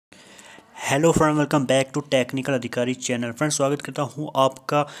Hello friend, welcome back to technical अधिकारी channel. Friend, स्वागत करता हूं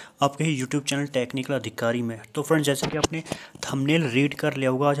आपका आपके ही यूट्यूब चैनल टेक्निकल अधिकारी में। तो फ्रेंड, जैसे कि आपने थंबनेल रीड कर लिया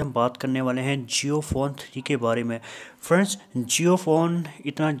होगा, आज हम बात करने वाले हैं जियो फ़ोन 3 के बारे में। फ्रेंड्स, जियो फ़ोन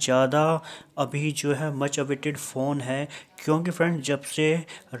इतना ज़्यादा अभी जो है मच अवेटेड फ़ोन है, क्योंकि फ्रेंड जब से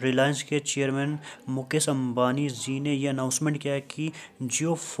रिलायंस के चेयरमैन मुकेश अंबानी जी ने ये अनाउंसमेंट किया है कि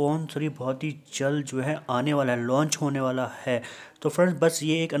जियो फ़ोन 3 बहुत ही जल्द जो है आने वाला है, लॉन्च होने वाला है। तो फ्रेंड्स, बस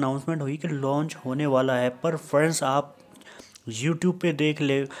ये एक अनाउंसमेंट हुई कि लॉन्च होने वाला है। पर फ्रेंड्स, आप यूट्यूब पे देख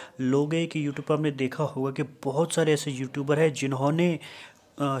ले लोगे कि यूट्यूब पर आपने देखा होगा कि बहुत सारे ऐसे यूट्यूबर हैं जिन्होंने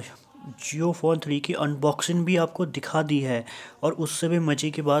जियो फ़ोन 3 की अनबॉक्सिंग भी आपको दिखा दी है। और उससे भी मज़े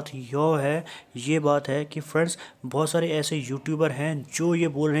की बात ये बात है कि फ्रेंड्स, बहुत सारे ऐसे यूट्यूबर हैं जो ये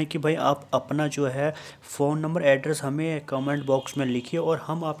बोल रहे हैं कि भाई आप अपना जो है फ़ोन नंबर, एड्रेस हमें कमेंट बॉक्स में लिखिए और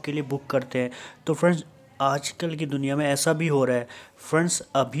हम आपके लिए बुक करते हैं। तो फ्रेंड्स, आजकल की दुनिया में ऐसा भी हो रहा है। फ्रेंड्स,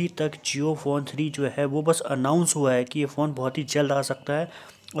 अभी तक जियो फ़ोन 3 जो है वो बस अनाउंस हुआ है कि ये फ़ोन बहुत ही जल्द आ सकता है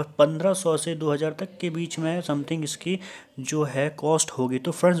और 1500 से 2000 तक के बीच में समथिंग इसकी जो है कॉस्ट होगी।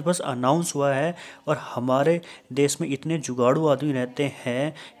 तो फ्रेंड्स, बस अनाउंस हुआ है। और हमारे देश में इतने जुगाड़ू आदमी रहते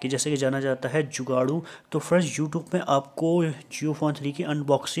हैं कि जैसे कि जाना जाता है जुगाड़ू। तो फ्रेंड्स, यूट्यूब में आपको जियो फ़ोन 3 की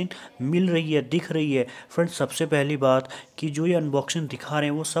अनबॉक्सिंग मिल रही है, दिख रही है। फ्रेंड्स, सबसे पहली बात कि जो ये अनबॉक्सिंग दिखा रहे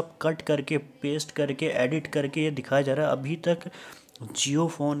हैं वो सब कट करके, पेस्ट करके, एडिट करके ये दिखाया जा रहा है। अभी तक जियो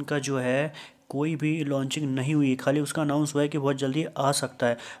फ़ोन का जो है कोई भी लॉन्चिंग नहीं हुई है, खाली उसका अनाउंस हुआ है कि बहुत जल्दी आ सकता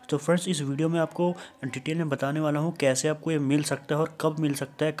है। तो फ्रेंड्स, इस वीडियो में आपको डिटेल में बताने वाला हूँ कैसे आपको ये मिल सकता है और कब मिल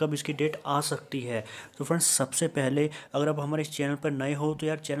सकता है, कब इसकी डेट आ सकती है। तो फ्रेंड्स, सबसे पहले अगर आप हमारे इस चैनल पर नए हो तो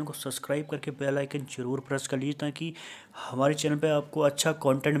यार चैनल को सब्सक्राइब करके बेल आइकन जरूर प्रेस कर लीजिए, ताकि हमारे चैनल पर आपको अच्छा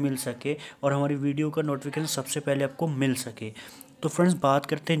कॉन्टेंट मिल सके और हमारी वीडियो का नोटिफिकेशन सबसे पहले आपको मिल सके। तो फ्रेंड्स, बात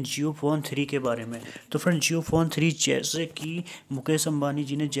करते हैं जियो फ़ोन 3 के बारे में। तो फ्रेंड्स, जियो फ़ोन 3 जैसे कि मुकेश अंबानी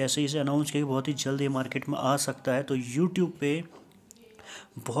जी ने जैसे इसे अनाउंस किया कि बहुत ही जल्द ये मार्केट में आ सकता है, तो यूट्यूब पे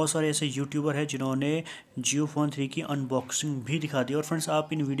बहुत सारे ऐसे यूट्यूबर हैं जिन्होंने जियो फ़ोन 3 की अनबॉक्सिंग भी दिखा दी। और फ्रेंड्स, आप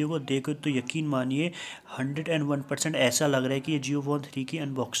इन वीडियो को देखो तो यकीन मानिए 101% ऐसा लग रहा है कि ये जियो फ़ोन 3 की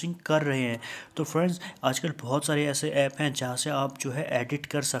अनबॉक्सिंग कर रहे हैं। तो फ्रेंड्स, आजकल बहुत सारे ऐसे ऐप हैं जहाँ से आप जो है एडिट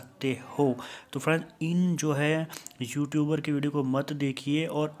कर सकते हो। तो फ्रेंड्स, इन जो है यूट्यूबर की वीडियो को मत देखिए।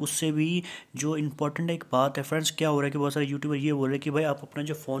 और उससे भी जो इम्पोर्टेंट एक बात है फ्रेंड्स, क्या हो रहा है कि बहुत सारे यूट्यूबर ये बोल रहे हैं कि भाई आप अपना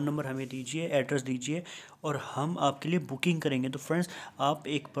जो फ़ोन नंबर हमें दीजिए, एड्रेस दीजिए और हम आपके लिए बुकिंग करेंगे। तो फ्रेंड्स, आप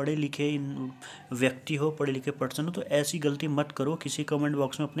एक पढ़े लिखे व्यक्ति हो, पढ़े लिखे पर्सन हो, तो ऐसी गलती मत करो। किसी कमेंट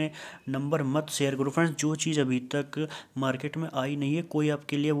बॉक्स में अपने नंबर मत शेयर करो। फ्रेंड्स, जो चीज़ अभी तक मार्केट में आई नहीं है, कोई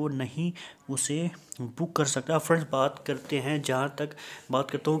आपके लिए वो नहीं उसे बुक कर सकता। फ्रेंड्स, बात करते हैं, जहाँ तक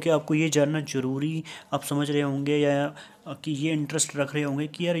बात करता हूँ कि आपको ये जानना ज़रूरी आप समझ रहे होंगे या कि ये इंटरेस्ट रख रहे होंगे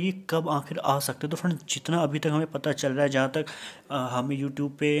कि यार ये कब आखिर आ सकते हैं। तो फ्रेंड्स, जितना अभी तक हमें पता चल रहा है, जहाँ तक हमें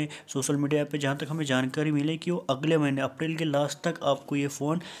यूट्यूब पे, सोशल मीडिया पे जहाँ तक हमें जानकारी मिले कि वो अगले महीने अप्रैल के लास्ट तक आपको ये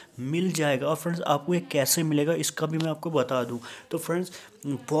फ़ोन मिल जाएगा। और फ्रेंड्स, आपको ये कैसे मिलेगा इसका भी मैं आपको बता दूं। तो फ्रेंड्स,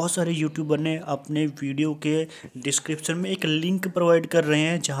 बहुत सारे यूट्यूबर ने अपने वीडियो के डिस्क्रिप्शन में एक लिंक प्रोवाइड कर रहे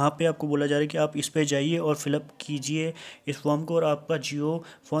हैं, जहाँ पे आपको बोला जा रहा है कि आप इस पे जाइए और फिलअप कीजिए इस फॉर्म को और आपका जियो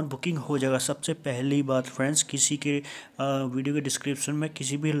फ़ोन बुकिंग हो जाएगा। सबसे पहली बात फ्रेंड्स, किसी के वीडियो के डिस्क्रिप्शन में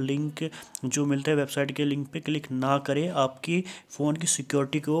किसी भी लिंक जो मिलता है वेबसाइट के लिंक पे क्लिक ना करें। आपकी फ़ोन की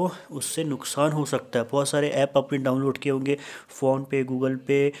सिक्योरिटी को उससे नुकसान हो सकता है। बहुत सारे ऐप आपने डाउनलोड किए होंगे, फ़ोन पे, गूगल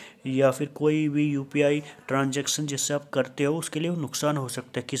पे या फिर कोई भी यूपीआई ट्रांजैक्शन जिससे आप करते हो, उसके लिए वो नुकसान हो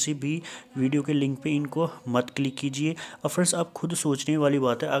सकता है। किसी भी वीडियो के लिंक पे इनको मत क्लिक कीजिए। और फ्रेंड्स, आप खुद सोचने वाली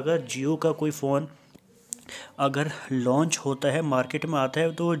बात है, अगर जियो का कोई फ़ोन अगर लॉन्च होता है, मार्केट में आता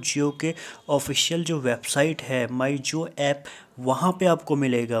है, तो जियो के ऑफिशियल जो वेबसाइट है माई जियो ऐप, वहाँ पे आपको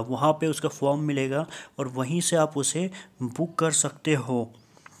मिलेगा, वहाँ पे उसका फॉर्म मिलेगा और वहीं से आप उसे बुक कर सकते हो।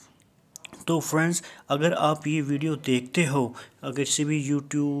 तो फ्रेंड्स, अगर आप ये वीडियो देखते हो अगर किसी भी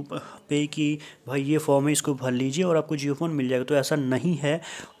यूट्यूब पे कि भाई ये फॉर्म है, इसको भर लीजिए और आपको जियो फ़ोन मिल जाएगा, तो ऐसा नहीं है।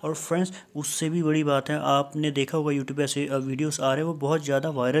 और फ्रेंड्स, उससे भी बड़ी बात है, आपने देखा होगा यूट्यूब पे ऐसे वीडियोस आ रहे हैं, वो बहुत ज़्यादा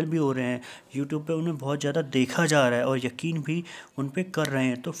वायरल भी हो रहे हैं, यूट्यूब पे उन्हें बहुत ज़्यादा देखा जा रहा है और यकीन भी उन पे कर रहे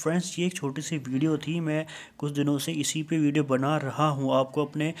हैं। तो फ्रेंड्स, ये एक छोटी सी वीडियो थी, मैं कुछ दिनों से इसी पे वीडियो बना रहा हूँ।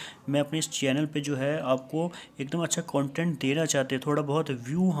 मैं अपने इस चैनल पे जो है आपको एकदम अच्छा कंटेंट देना चाहते हैं। थोड़ा बहुत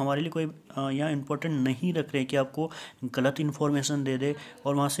व्यू हमारे लिए कोई यहाँ इंपॉर्टेंट नहीं रख रहे कि आपको गलत इन्फॉर्मेशन दे दे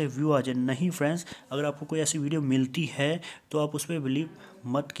और वहाँ से व्यू आ जाए। नहीं फ्रेंड्स, अगर आपको कोई ऐसी वीडियो मिलती है तो आप उस पर बिलीव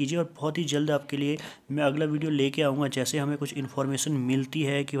मत कीजिए। और बहुत ही जल्द आपके लिए मैं अगला वीडियो लेके आऊँगा। जैसे हमें कुछ इन्फॉर्मेशन मिलती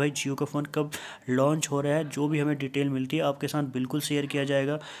है कि भाई जियो का फ़ोन कब लॉन्च हो रहा है, जो भी हमें डिटेल मिलती है आपके साथ बिल्कुल शेयर किया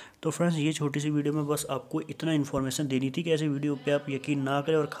जाएगा। तो फ्रेंड्स, ये छोटी सी वीडियो में बस आपको इतना इन्फॉर्मेशन देनी थी कि ऐसे वीडियो पे आप यकीन ना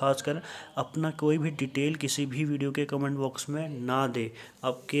करें और ख़ासकर अपना कोई भी डिटेल किसी भी वीडियो के कमेंट बॉक्स में ना दे।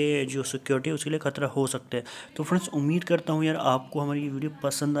 आपके जो सिक्योरिटी है उसके लिए खतरा हो सकता है। तो फ्रेंड्स, उम्मीद करता हूँ यार आपको हमारी ये वीडियो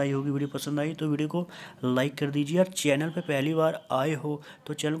पसंद आई होगी। वीडियो पसंद आई तो वीडियो को लाइक कर दीजिए। यार चैनल पे पहली बार आए हो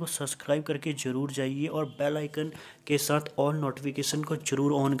तो चैनल को सब्सक्राइब करके ज़रूर जाइए और बेल आइकन के साथ ऑल नोटिफिकेशन को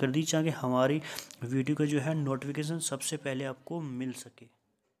ज़रूर ऑन कर दीजिए ताकि हमारी वीडियो का जो है नोटिफिकेशन सबसे पहले आपको मिल सके।